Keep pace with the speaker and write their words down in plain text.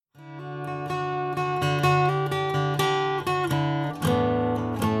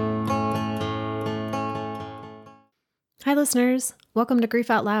Hi, listeners. Welcome to Grief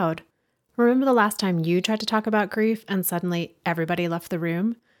Out Loud. Remember the last time you tried to talk about grief and suddenly everybody left the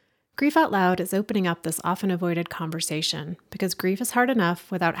room? Grief Out Loud is opening up this often avoided conversation because grief is hard enough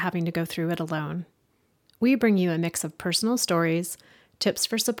without having to go through it alone. We bring you a mix of personal stories, tips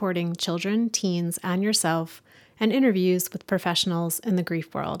for supporting children, teens, and yourself, and interviews with professionals in the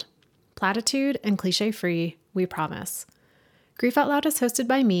grief world. Platitude and cliche-free, we promise. Grief Out Loud is hosted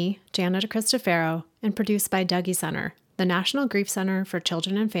by me, Jana DeCristofaro, and produced by Dougy Center, the National Grief Center for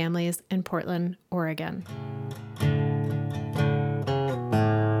Children and Families in Portland, Oregon.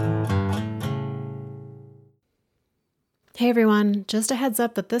 Hey everyone, just a heads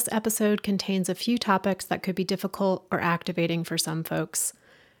up that this episode contains a few topics that could be difficult or activating for some folks.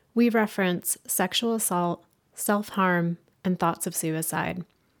 We reference sexual assault, self-harm, and thoughts of suicide.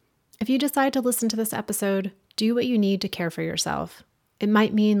 If you decide to listen to this episode, do what you need to care for yourself. It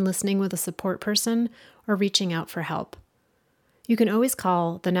might mean listening with a support person or reaching out for help. You can always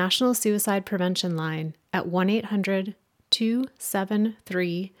call the National Suicide Prevention Line at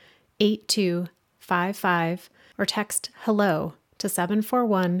 1-800-273-8255 or text HELLO to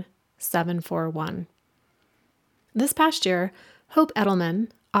 741-741. This past year, Hope Edelman,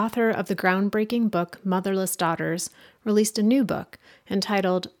 author of the groundbreaking book Motherless Daughters, released a new book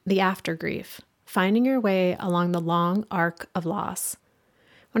entitled The After Grief: Finding Your Way Along the Long Arc of Loss.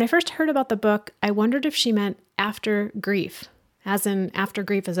 When I first heard about the book, I wondered if she meant after grief, as in after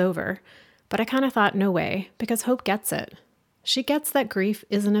grief is over, but I kind of thought no way, because Hope gets it. She gets that grief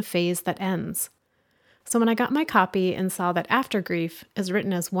isn't a phase that ends. So when I got my copy and saw that after grief is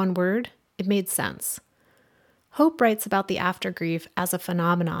written as one word, it made sense. Hope writes about the after grief as a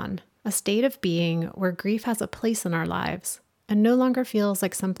phenomenon, a state of being where grief has a place in our lives and no longer feels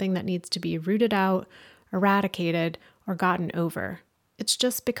like something that needs to be rooted out, eradicated, or gotten over. It's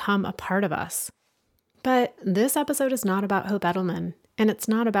just become a part of us. But this episode is not about Hope Edelman, and it's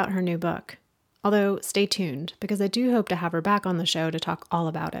not about her new book. Although, stay tuned, because I do hope to have her back on the show to talk all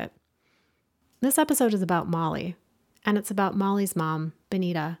about it. This episode is about Molly, and it's about Molly's mom,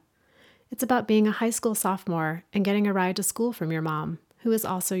 Benita. It's about being a high school sophomore and getting a ride to school from your mom, who is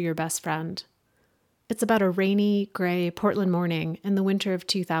also your best friend. It's about a rainy, gray Portland morning in the winter of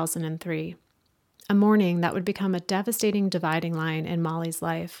 2003, a morning that would become a devastating dividing line in Molly's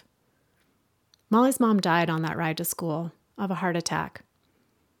life. Molly's mom died on that ride to school of a heart attack.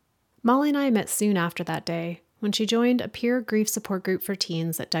 Molly and I met soon after that day when she joined a peer grief support group for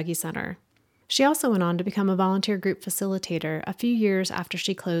teens at Dougy Center. She also went on to become a volunteer group facilitator a few years after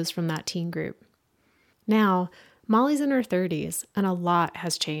she closed from that teen group. Now, Molly's in her 30s and a lot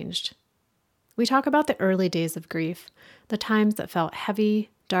has changed. We talk about the early days of grief, the times that felt heavy,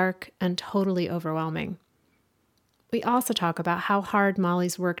 dark, and totally overwhelming. We also talk about how hard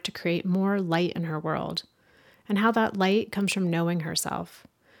Molly's worked to create more light in her world, and how that light comes from knowing herself,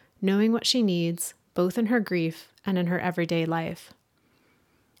 knowing what she needs, both in her grief and in her everyday life.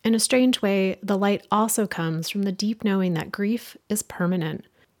 In a strange way, the light also comes from the deep knowing that grief is permanent,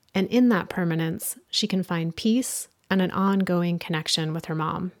 and in that permanence, she can find peace and an ongoing connection with her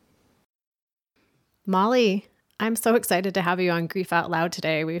mom. Molly, I'm so excited to have you on Grief Out Loud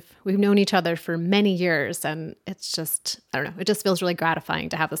today. We've known each other for many years, and it's just, I don't know, it just feels really gratifying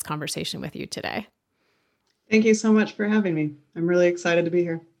to have this conversation with you today. Thank you so much for having me. I'm really excited to be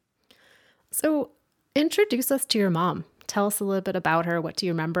here. So, introduce us to your mom. Tell us a little bit about her. What do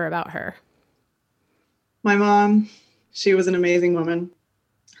you remember about her? My mom, she was an amazing woman.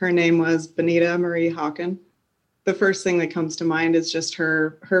 Her name was Benita Marie Hawken. The first thing that comes to mind is just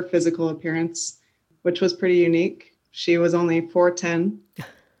her physical appearance, which was pretty unique. She was only 4'10".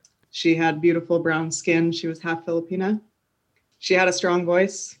 She had beautiful brown skin. She was half Filipina. She had a strong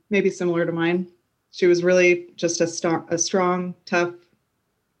voice, maybe similar to mine. She was really just a strong, tough,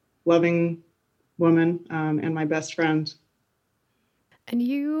 loving woman, and my best friend. And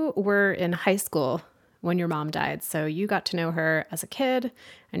you were in high school when your mom died. So you got to know her as a kid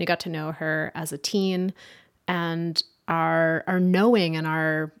and you got to know her as a teen, and our knowing and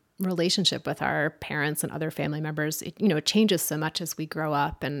our relationship with our parents and other family members, it changes so much as we grow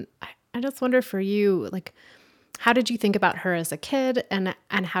up. And I just wonder for you, like, how did you think about her as a kid and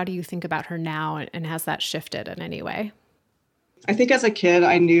how do you think about her now, and has that shifted in any way? I think as a kid,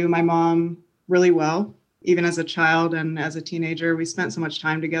 I knew my mom really well. Even as a child and as a teenager, we spent so much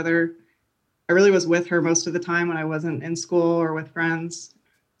time together. I really was with her most of the time when I wasn't in school or with friends.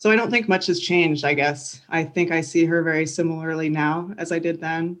 So I don't think much has changed, I guess. I think I see her very similarly now as I did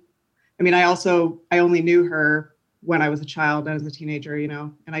then. I mean, I only knew her when I was a child and as a teenager,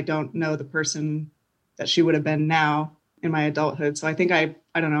 and I don't know the person that she would have been now in my adulthood. So I think I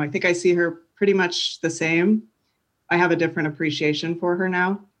don't know, I think I see her pretty much the same. I have a different appreciation for her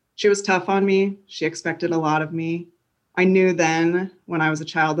now. She was tough on me. She expected a lot of me. I knew then when I was a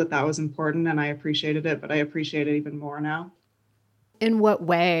child that that was important and I appreciated it, but I appreciate it even more now. In what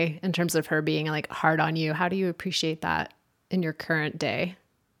way, in terms of her being like hard on you, how do you appreciate that in your current day?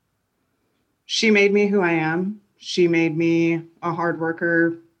 She made me who I am. She made me a hard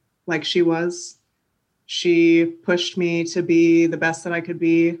worker like she was. She pushed me to be the best that I could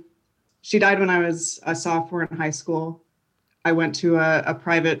be. She died when I was a sophomore in high school. I went to a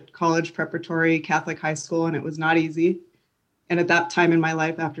private college preparatory Catholic high school, and it was not easy. And at that time in my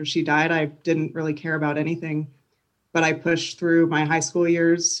life, after she died, I didn't really care about anything. But I pushed through my high school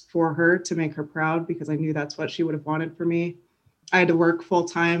years for her to make her proud because I knew that's what she would have wanted for me. I had to work full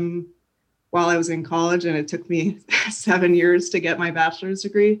time while I was in college, and it took me 7 years to get my bachelor's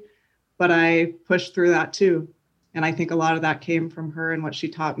degree. But I pushed through that too. And I think a lot of that came from her and what she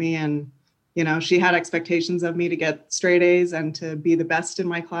taught me. And, you know, she had expectations of me to get straight A's and to be the best in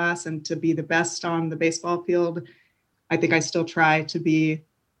my class and to be the best on the baseball field. I think I still try to be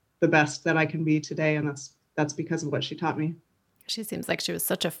the best that I can be today. And that's because of what she taught me. She seems like she was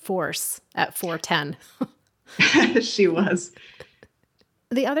such a force at 4'10". She was.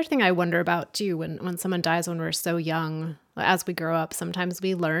 The other thing I wonder about too, when someone dies when we're so young, as we grow up, sometimes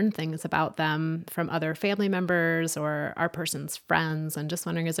we learn things about them from other family members or our person's friends. And just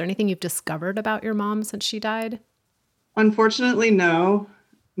wondering, is there anything you've discovered about your mom since she died? Unfortunately, no,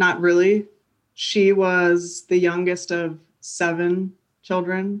 not really. She was the youngest of 7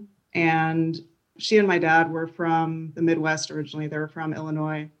 children, and she and my dad were from the Midwest originally. They were from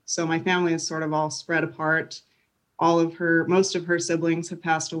Illinois. So my family is sort of all spread apart. Most of her siblings have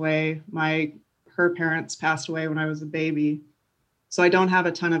passed away. Her parents passed away when I was a baby. So I don't have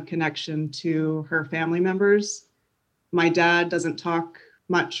a ton of connection to her family members. My dad doesn't talk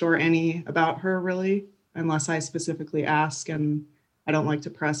much or any about her really, unless I specifically ask, and I don't like to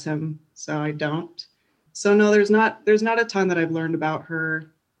press him, so I don't. So no, there's not a ton that I've learned about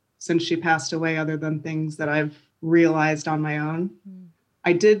her since she passed away, other than things that I've realized on my own.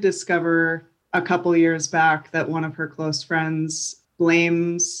 I did discover a couple years back that one of her close friends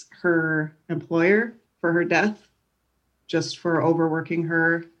blames her employer for her death, just for overworking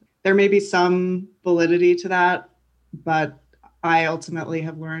her. There may be some validity to that, but I ultimately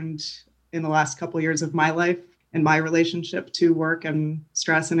have learned in the last couple of years of my life and my relationship to work and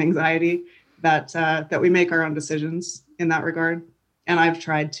stress and anxiety that we make our own decisions in that regard. And I've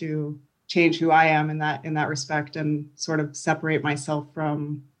tried to change who I am in that respect and sort of separate myself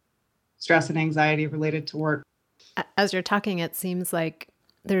from stress and anxiety related to work. As you're talking, it seems like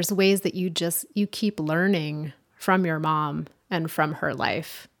there's ways that you keep learning from your mom and from her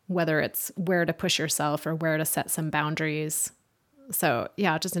life, whether it's where to push yourself or where to set some boundaries. So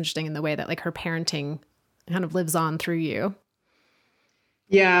yeah, just interesting in the way that like her parenting kind of lives on through you.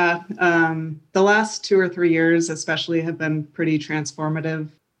 Yeah. The last 2 or 3 years especially have been pretty transformative.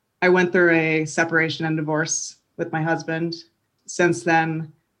 I went through a separation and divorce with my husband. Since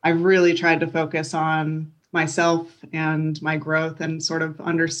then, I've really tried to focus on myself and my growth and sort of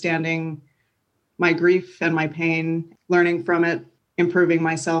understanding my grief and my pain, learning from it, improving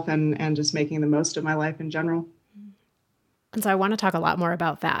myself and just making the most of my life in general. And so I want to talk a lot more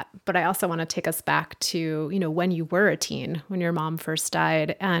about that, but I also want to take us back to, when you were a teen, when your mom first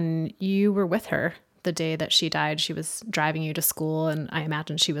died and you were with her the day that she died. She was driving you to school, and I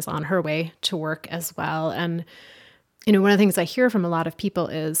imagine she was on her way to work as well. And, one of the things I hear from a lot of people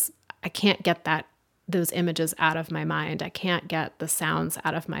is I can't get those images out of my mind. I can't get the sounds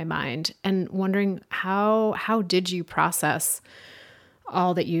out of my mind. And wondering how did you process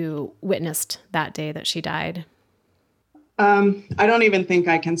all that you witnessed that day that she died? I don't even think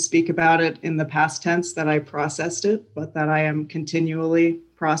I can speak about it in the past tense that I processed it, but that I am continually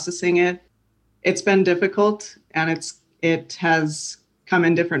processing it. It's been difficult, and it has come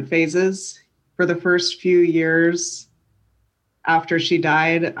in different phases. For the first few years after she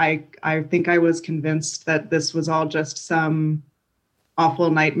died, I think I was convinced that this was all just some awful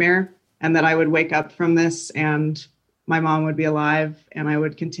nightmare and that I would wake up from this and my mom would be alive and I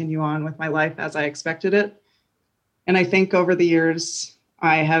would continue on with my life as I expected it. And I think over the years,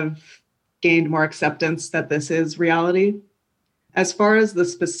 I have gained more acceptance that this is reality. As far as the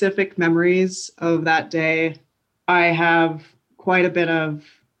specific memories of that day, I have quite a bit of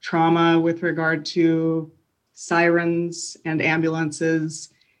trauma with regard to sirens and ambulances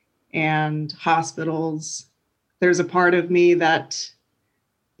and hospitals. There's a part of me that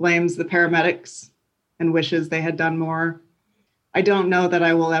blames the paramedics and wishes they had done more. I don't know that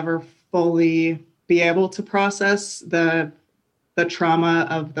I will ever fully be able to process the trauma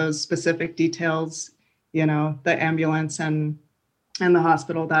of those specific details the ambulance and the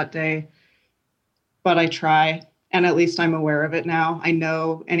hospital that day, but I try. And at least I'm aware of it now. I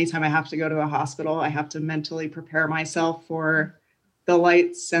know anytime I have to go to a hospital, I have to mentally prepare myself for the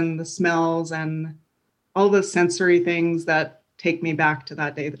lights and the smells and all the sensory things that take me back to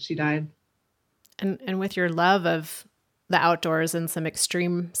that day that she died. And with your love of the outdoors and some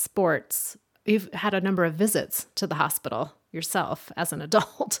extreme sports, you've had a number of visits to the hospital yourself as an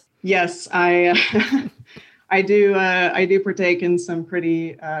adult. Yes, I do. I do partake in some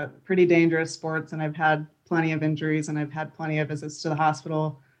pretty dangerous sports, and I've had plenty of injuries, and I've had plenty of visits to the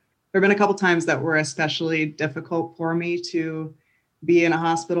hospital. There have been a couple times that were especially difficult for me to be in a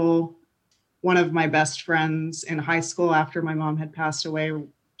hospital. One of my best friends in high school, after my mom had passed away,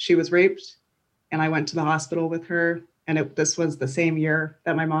 she was raped, and I went to the hospital with her. And this was the same year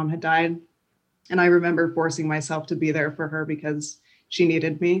that my mom had died. And I remember forcing myself to be there for her because she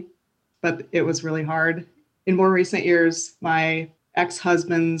needed me, but it was really hard. In more recent years, my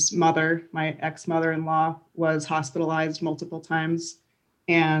ex-husband's mother, my ex-mother-in-law, was hospitalized multiple times,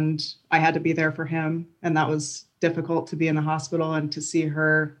 and I had to be there for him. And that was difficult, to be in the hospital and to see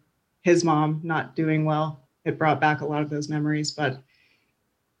his mom not doing well. It brought back a lot of those memories. But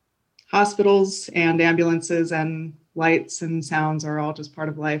hospitals and ambulances and lights and sounds are all just part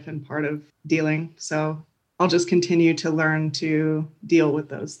of life and part of dealing. So I'll just continue to learn to deal with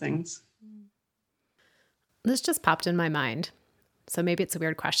those things. This just popped in my mind. So maybe it's a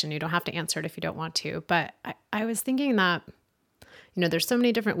weird question. You don't have to answer it if you don't want to. But I was thinking that, there's so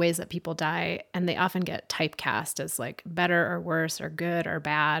many different ways that people die, and they often get typecast as like better or worse or good or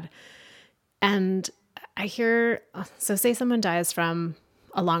bad. And I hear, so say someone dies from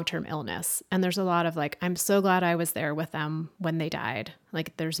a long-term illness, and there's a lot of like, I'm so glad I was there with them when they died.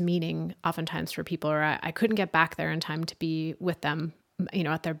 Like there's meaning oftentimes for people, or I couldn't get back there in time to be with them,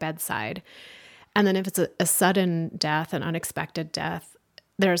 at their bedside. And then if it's a sudden death, an unexpected death,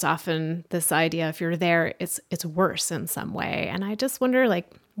 there's often this idea, if you're there, it's worse in some way. And I just wonder,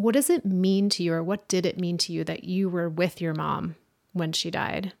 like, what does it mean to you, or what did it mean to you that you were with your mom when she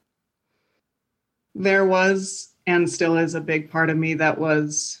died? There was, and still is, a big part of me that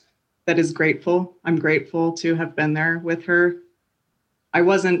is grateful. I'm grateful to have been there with her. I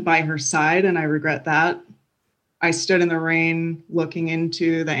wasn't by her side, and I regret that. I stood in the rain looking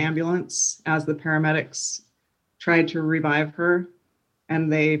into the ambulance as the paramedics tried to revive her,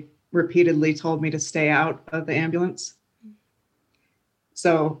 and they repeatedly told me to stay out of the ambulance.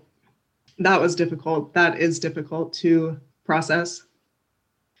 So that was difficult. That is difficult to process.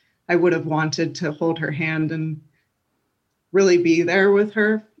 I would have wanted to hold her hand and really be there with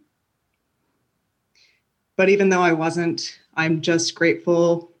her. But even though I wasn't, I'm just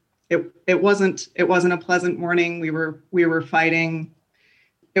grateful. It wasn't a pleasant morning. We were fighting.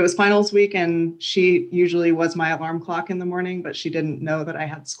 It was finals week, and she usually was my alarm clock in the morning, but she didn't know that I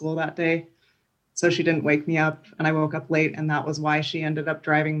had school that day. So she didn't wake me up, and I woke up late, and that was why she ended up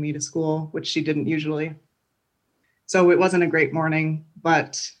driving me to school, which she didn't usually. So it wasn't a great morning,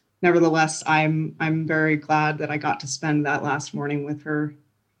 but nevertheless, I'm very glad that I got to spend that last morning with her.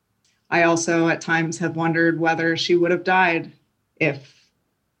 I also at times have wondered whether she would have died if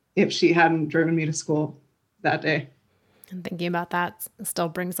she hadn't driven me to school that day. And thinking about that still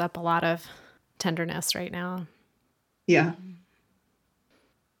brings up a lot of tenderness right now. Yeah.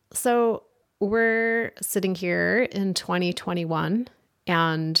 So we're sitting here in 2021,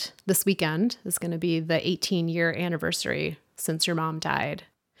 and this weekend is going to be the 18-year anniversary since your mom died.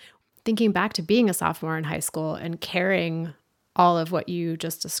 Thinking back to being a sophomore in high school and carrying all of what you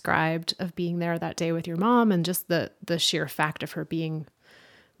just described of being there that day with your mom, and just the sheer fact of her being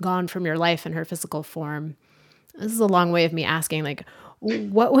gone from your life in her physical form. This is a long way of me asking, like,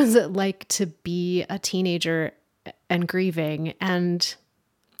 what was it like to be a teenager and grieving? And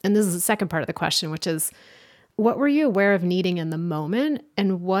this is the second part of the question, which is, what were you aware of needing in the moment,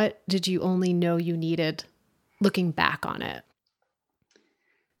 and what did you only know you needed looking back on it?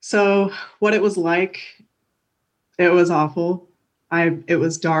 So what it was like, it was awful. It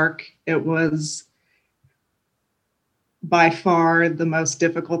was dark. It was by far the most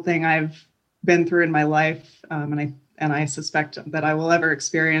difficult thing I've been through in my life, and I suspect that I will ever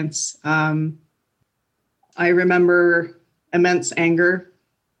experience. I remember immense anger.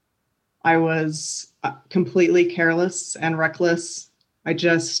 I was completely careless and reckless.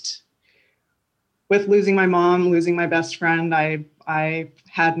 With losing my mom, losing my best friend, I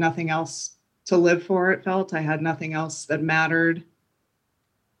had nothing else to live for, it felt. I had nothing else that mattered.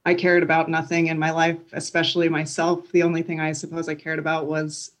 I cared about nothing in my life, especially myself. The only thing I suppose I cared about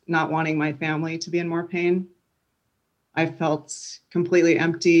was not wanting my family to be in more pain. I felt completely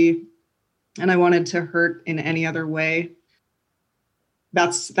empty. and I wanted to hurt in any other way.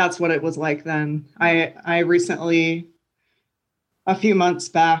 That's what it was like then. I recently, a few months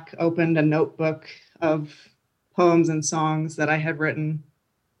back, opened a notebook of poems and songs that I had written.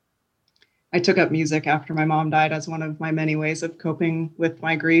 I took up music after my mom died as one of my many ways of coping with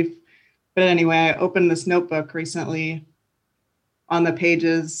my grief. But anyway, I opened this notebook recently. On the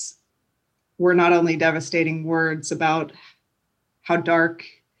pages were not only devastating words about how dark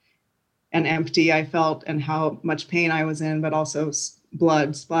and empty I felt and how much pain I was in, but also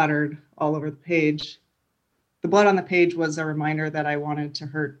blood splattered all over the page. The blood on the page was a reminder that I wanted to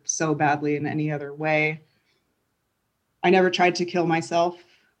hurt so badly in any other way. I never tried to kill myself.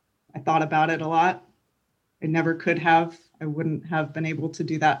 I thought about it a lot. I never could have. I wouldn't have been able to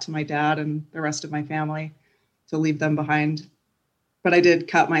do that to my dad and the rest of my family, to leave them behind. But I did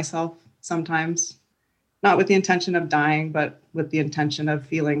cut myself sometimes, not with the intention of dying, but with the intention of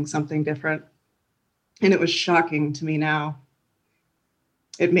feeling something different. And it was shocking to me now.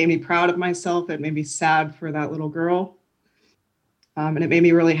 It made me proud of myself. It made me sad for that little girl. And it made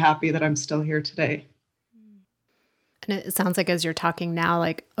me really happy that I'm still here today. And it sounds like as you're talking now,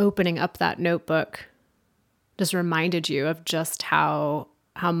 like opening up that notebook just reminded you of just how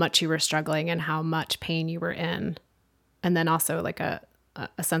much you were struggling and how much pain you were in. And then also like a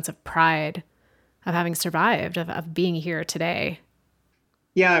sense of pride of having survived, of being here today.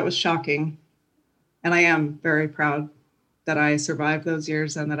 Yeah, it was shocking. And I am very proud that I survived those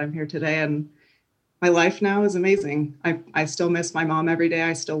years and that I'm here today. And my life now is amazing. I still miss my mom every day.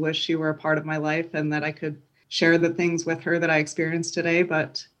 I still wish she were a part of my life and that I could share the things with her that I experienced today.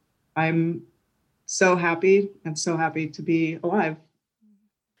 But I'm so happy and so happy to be alive.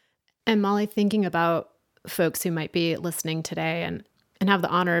 And Molly, thinking about folks who might be listening today and have the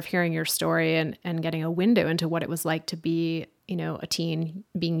honor of hearing your story and getting a window into what it was like to be, a teen,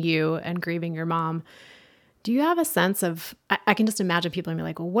 being you and grieving your mom. Do you have a sense of, I can just imagine people be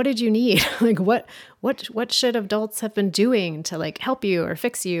like, well, what did you need? Like, what should adults have been doing to like help you or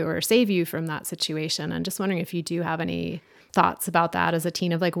fix you or save you from that situation? And just wondering if you do have any thoughts about that as a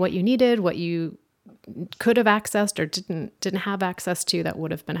teen of like what you needed, what you could have accessed or didn't have access to that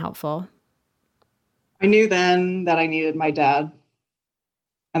would have been helpful. I knew then that I needed my dad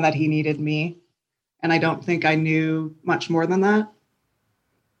and that he needed me. And I don't think I knew much more than that.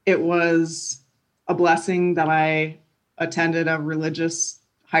 It was a blessing that I attended a religious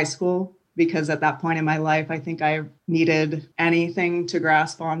high school, because at that point in my life, I think I needed anything to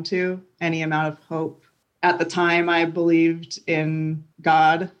grasp onto, any amount of hope. At the time, I believed in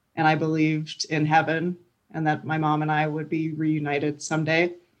God and I believed in heaven and that my mom and I would be reunited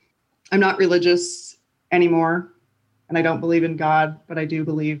someday. I'm not religious anymore and I don't believe in God, but I do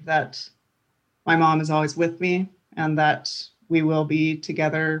believe that my mom is always with me and that we will be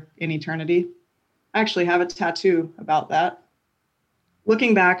together in eternity. I actually have a tattoo about that.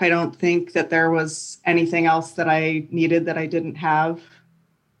 Looking back, I don't think that there was anything else that I needed that I didn't have.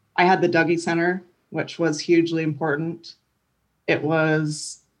 I had the Dougy Center, which was hugely important. It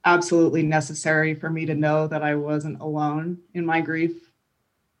was absolutely necessary for me to know that I wasn't alone in my grief.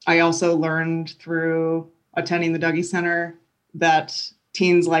 I also learned through attending the Dougy Center that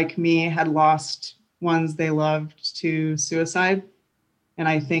teens like me had lost ones they loved to suicide. And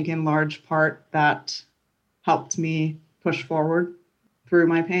I think in large part that helped me push forward through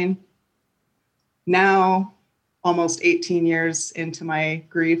my pain. Now, almost 18 years into my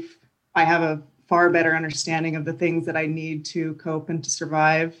grief, I have a far better understanding of the things that I need to cope and to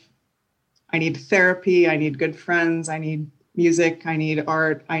survive. I need therapy, I need good friends, I need music, I need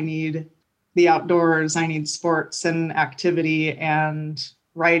art, I need the outdoors, I need sports and activity and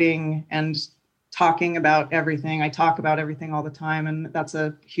writing and talking about everything. I talk about everything all the time, and that's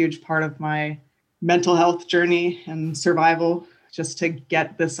a huge part of my mental health journey and survival, just to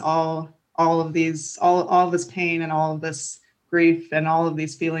get this all of this pain and all of this grief and all of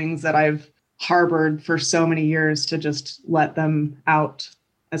these feelings that I've harbored for so many years, to just let them out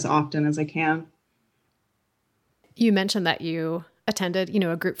as often as I can. You mentioned that you attended,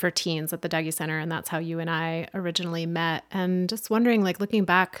 a group for teens at the Dougy Center, and that's how you and I originally met. And just wondering, like looking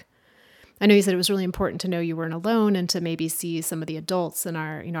back, I know you said it was really important to know you weren't alone and to maybe see some of the adults and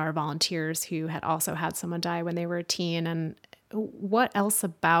our volunteers who had also had someone die when they were a teen. And what else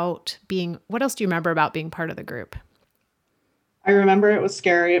do you remember about being part of the group? I remember it was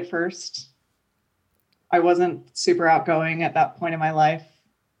scary at first. I wasn't super outgoing at that point in my life.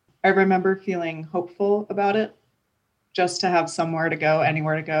 I remember feeling hopeful about it, just to have somewhere to go,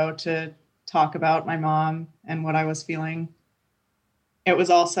 anywhere to go, to talk about my mom and what I was feeling. It was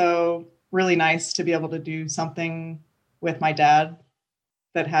also really nice to be able to do something with my dad.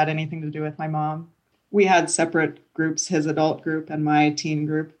 that had anything to do with my mom. We had separate groups, his adult group and my teen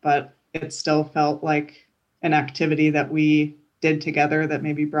group, but it still felt like an activity that we did together that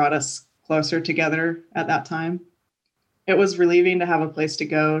maybe brought us closer together at that time. It was relieving to have a place to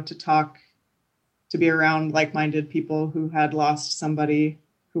go, to talk, to be around like-minded people who had lost somebody,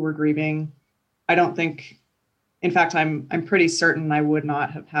 who were grieving. I don't think, in fact, I'm pretty certain I would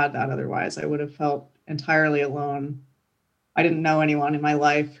not have had that otherwise. I would have felt entirely alone. I didn't know anyone in my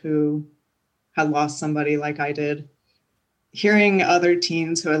life who had lost somebody like I did. Hearing other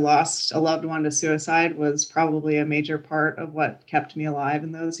teens who had lost a loved one to suicide was probably a major part of what kept me alive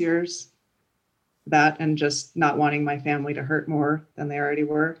in those years. That and just not wanting my family to hurt more than they already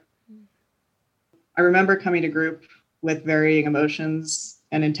were. I remember coming to group with varying emotions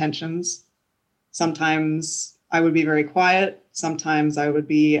and intentions. Sometimes I would be very quiet. Sometimes I would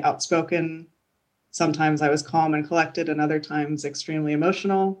be outspoken. Sometimes I was calm and collected, and other times extremely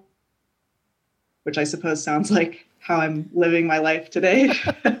emotional, which I suppose sounds like how I'm living my life today.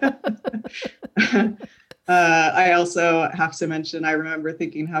 I also have to mention, I remember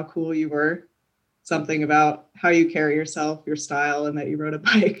thinking how cool you were, something about how you carry yourself, your style, and that you rode a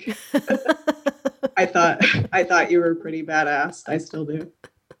bike. I thought you were pretty badass. I still do.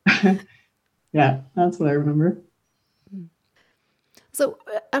 Yeah, that's what I remember. So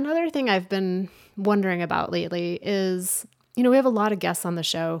another thing I've been wondering about lately is, we have a lot of guests on the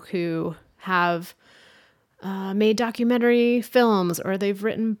show who have made documentary films, or they've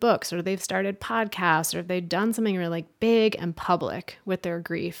written books, or they've started podcasts, or they've done something really big and public with their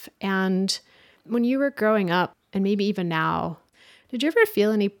grief. And when you were growing up, and maybe even now, did you ever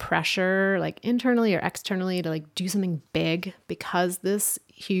feel any pressure, like internally or externally, to like do something big because this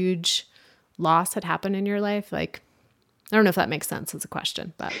huge loss had happened in your life? Like, I don't know if that makes sense as a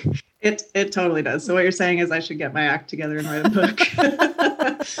question, but it totally does. So what you're saying is I should get my act together and write a book.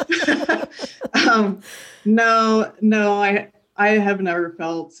 No, I have never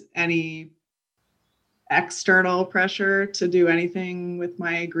felt any external pressure to do anything with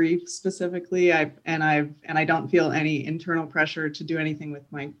my grief specifically. I don't feel any internal pressure to do anything with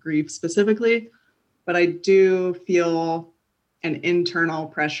my grief specifically, but I do feel an internal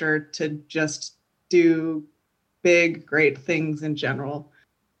pressure to just do big, great things in general.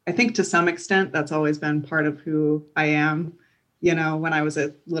 I think to some extent that's always been part of who I am. When I was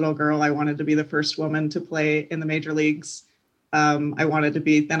a little girl, I wanted to be the first woman to play in the major leagues. I wanted to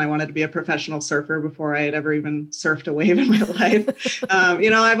be a professional surfer before I had ever even surfed a wave in my life.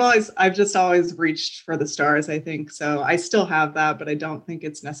 I've just always reached for the stars, I think. So I still have that, but I don't think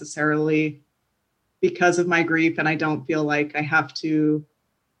it's necessarily because of my grief. And I don't feel like I have to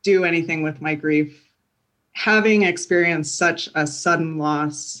do anything with my grief. Having experienced such a sudden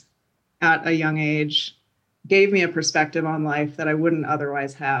loss at a young age gave me a perspective on life that I wouldn't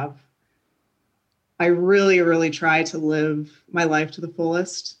otherwise have. I really, really try to live my life to the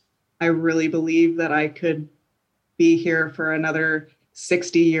fullest. I really believe that I could be here for another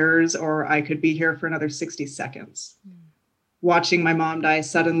 60 years, or I could be here for another 60 seconds. Watching my mom die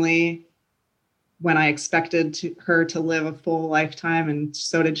suddenly when I expected her to live a full lifetime, and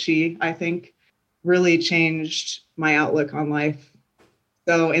so did she, I think, really changed my outlook on life.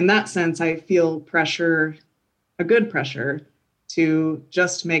 So in that sense, I feel pressure, a good pressure, to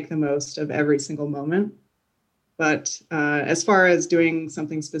just make the most of every single moment. But as far as doing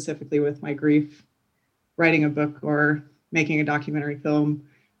something specifically with my grief, writing a book or making a documentary film,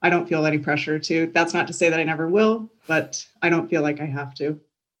 I don't feel any pressure to. That's not to say that I never will, but I don't feel like I have to.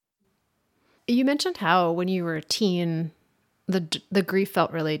 You mentioned how when you were a teen, the grief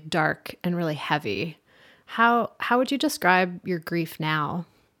felt really dark and really heavy. How would you describe your grief now?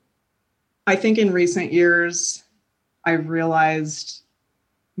 I think in recent years, I've realized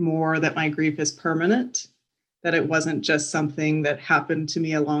more that my grief is permanent, that it wasn't just something that happened to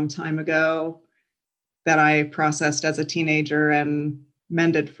me a long time ago, that I processed as a teenager and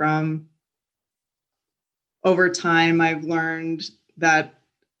mended from. Over time, I've learned that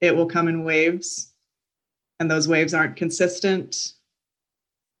it will come in waves, and those waves aren't consistent,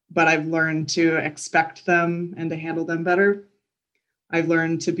 but I've learned to expect them and to handle them better. I've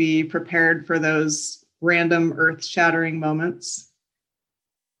learned to be prepared for those random earth-shattering moments.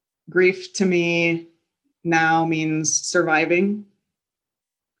 Grief to me now means surviving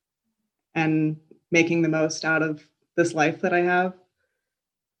and making the most out of this life that I have.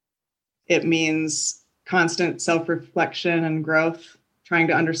 It means constant self-reflection and growth, trying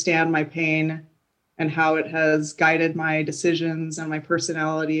to understand my pain and how it has guided my decisions and my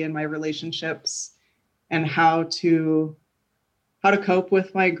personality and my relationships, and how to cope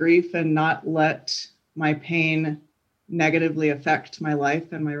with my grief and not let my pain negatively affect my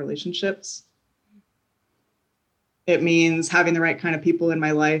life and my relationships. It means having the right kind of people in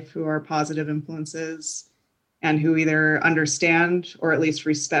my life who are positive influences and who either understand or at least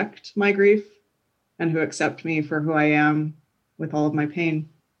respect my grief and who accept me for who I am with all of my pain.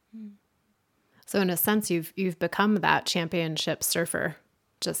 So in a sense, you've become that championship surfer,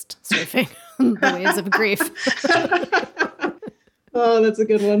 just surfing the waves of grief. Oh, that's a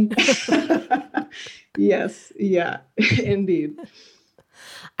good one. Yes. Yeah, indeed.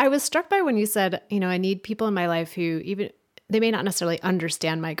 I was struck by when you said, I need people in my life who they may not necessarily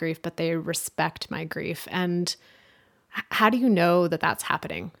understand my grief, but they respect my grief. And how do you know that that's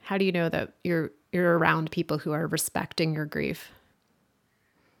happening? How do you know that you're around people who are respecting your grief?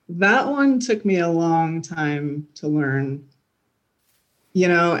 That one took me a long time to learn.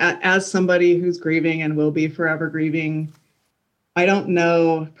 As somebody who's grieving and will be forever grieving, I don't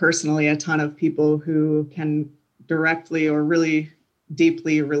know personally a ton of people who can directly or really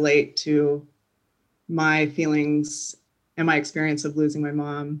deeply relate to my feelings and my experience of losing my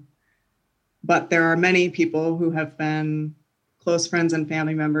mom. But there are many people who have been close friends and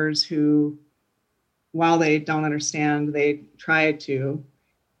family members who, while they don't understand, they try to,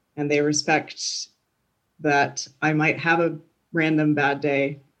 and they respect that I might have a random bad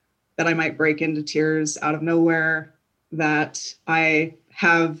day, that I might break into tears out of nowhere, that I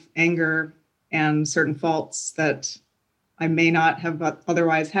have anger and certain faults that I may not have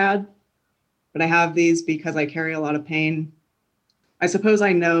otherwise had, but I have these because I carry a lot of pain. I suppose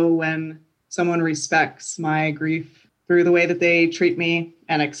I know when someone respects my grief through the way that they treat me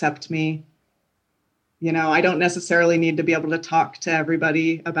and accept me. I don't necessarily need to be able to talk to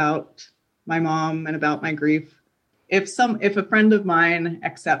everybody about my mom and about my grief. If a friend of mine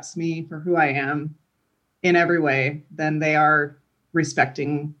accepts me for who I am in every way, then they are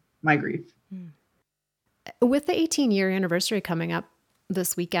respecting my grief. With the 18-year anniversary coming up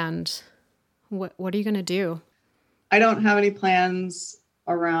this weekend, what are you going to do? I don't have any plans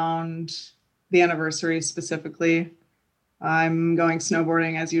around the anniversary specifically. I'm going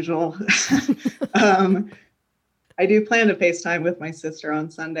snowboarding as usual. I do plan to FaceTime with my sister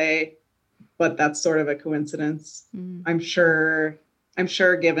on Sunday, but that's sort of a coincidence. I'm sure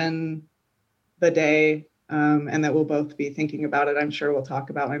given the day, and that we'll both be thinking about it, I'm sure we'll talk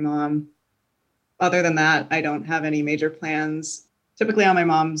about my mom. Other than that, I don't have any major plans. Typically on my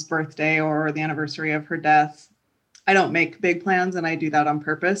mom's birthday or the anniversary of her death, I don't make big plans, and I do that on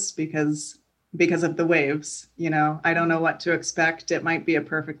purpose because of the waves. I don't know what to expect. It might be a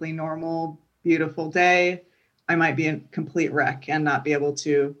perfectly normal, beautiful day. I might be a complete wreck and not be able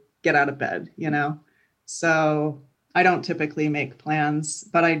to get out of bed, So I don't typically make plans,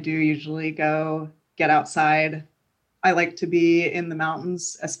 but I do usually go get outside. I like to be in the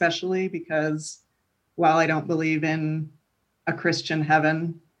mountains, especially because while I don't believe in a Christian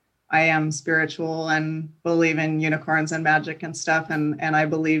heaven, I am spiritual and believe in unicorns and magic and stuff. And I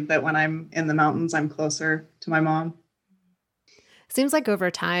believe that when I'm in the mountains, I'm closer to my mom. Seems like over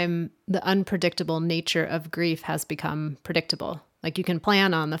time, the unpredictable nature of grief has become predictable. Like you can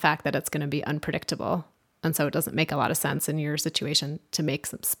plan on the fact that it's going to be unpredictable. And so it doesn't make a lot of sense in your situation to make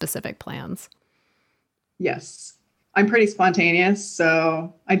some specific plans. Yes. I'm pretty spontaneous,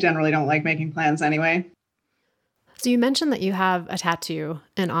 so I generally don't like making plans anyway. So you mentioned that you have a tattoo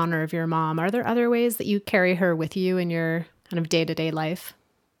in honor of your mom. Are there other ways that you carry her with you in your kind of day-to-day life?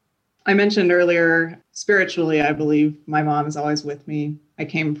 I mentioned earlier, spiritually, I believe my mom is always with me. I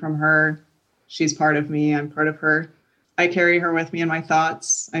came from her. She's part of me. I'm part of her. I carry her with me in my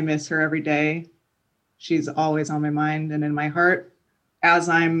thoughts. I miss her every day. She's always on my mind and in my heart. As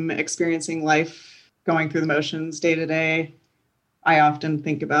I'm experiencing life, going through the motions day to day, I often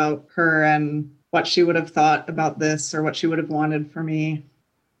think about her and what she would have thought about this or what she would have wanted for me.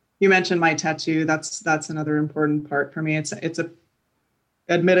 You mentioned my tattoo. That's another important part for me. It's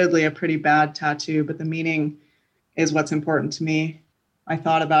admittedly a pretty bad tattoo, but the meaning is what's important to me. I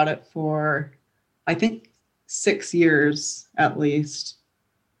thought about it for, I think, 6 years at least.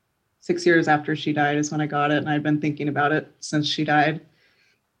 6 years after she died is when I got it, and I've been thinking about it since she died.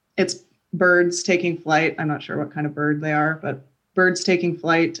 It's birds taking flight. I'm not sure what kind of bird they are, but birds taking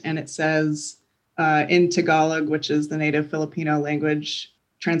flight, and it says in Tagalog, which is the native Filipino language,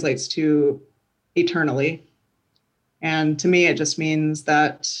 translates to eternally. And to me, it just means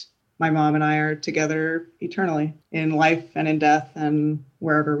that my mom and I are together eternally in life and in death and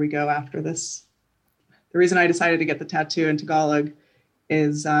wherever we go after this. The reason I decided to get the tattoo in Tagalog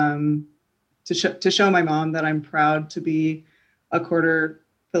is to show my mom that I'm proud to be a quarter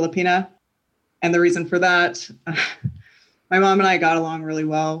Filipina. And the reason for that, my mom and I got along really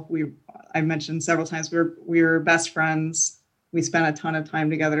well. I mentioned several times, we were best friends. We spent a ton of time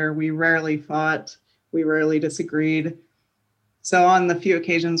together. We rarely fought. We rarely disagreed. So on the few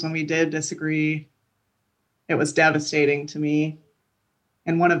occasions when we did disagree, it was devastating to me.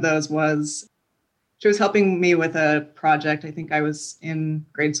 And one of those was she was helping me with a project. I think I was in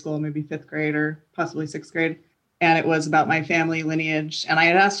grade school, maybe 5th grade or possibly 6th grade. And it was about my family lineage. And I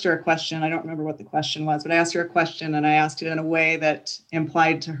had asked her a question. I don't remember what the question was, but I asked her a question, and I asked it in a way that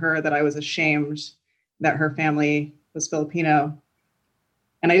implied to her that I was ashamed that her family was Filipino.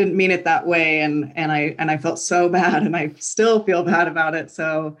 And I didn't mean it that way. And I felt so bad, and I still feel bad about it.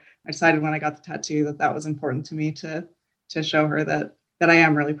 So I decided when I got the tattoo that was important to me to show her that I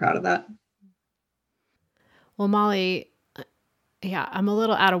am really proud of that. Well, Molly, yeah, I'm a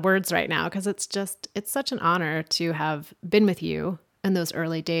little out of words right now because it's such an honor to have been with you in those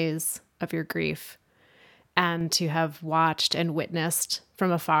early days of your grief and to have watched and witnessed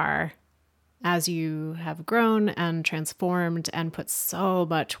from afar as you have grown and transformed and put so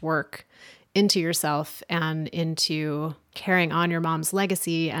much work into yourself and into carrying on your mom's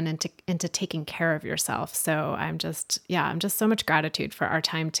legacy and into taking care of yourself. So I'm just so much gratitude for our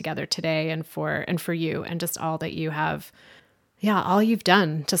time together today and for you and just all that you have, all you've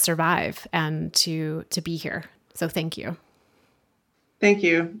done to survive and to be here. So thank you. Thank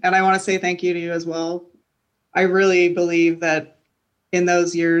you. And I want to say thank you to you as well. I really believe that in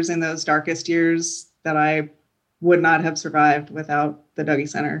those years, in those darkest years, that I would not have survived without the Dougy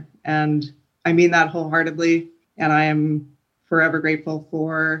Center. And I mean that wholeheartedly. And I am forever grateful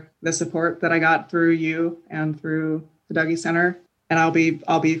for the support that I got through you and through the Dougy Center. And I'll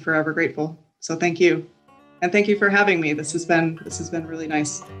be forever grateful. So thank you. And thank you for having me. This has been really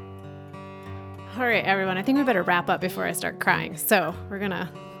nice. All right, everyone. I think we better wrap up before I start crying. So we're going to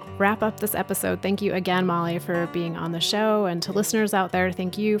wrap up this episode. Thank you again, Molly, for being on the show. And to listeners out there,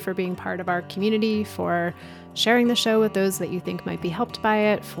 thank you for being part of our community, for sharing the show with those that you think might be helped by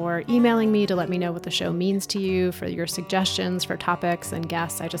it, for emailing me to let me know what the show means to you, for your suggestions for topics and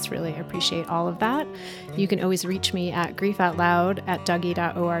guests. I just really appreciate all of that. You can always reach me at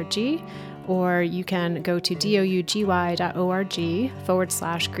griefoutloud@dougy.org, or you can go to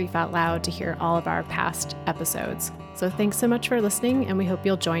dougy.org/griefoutloud to hear all of our past episodes. So thanks so much for listening, and we hope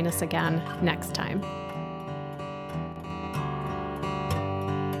you'll join us again next time.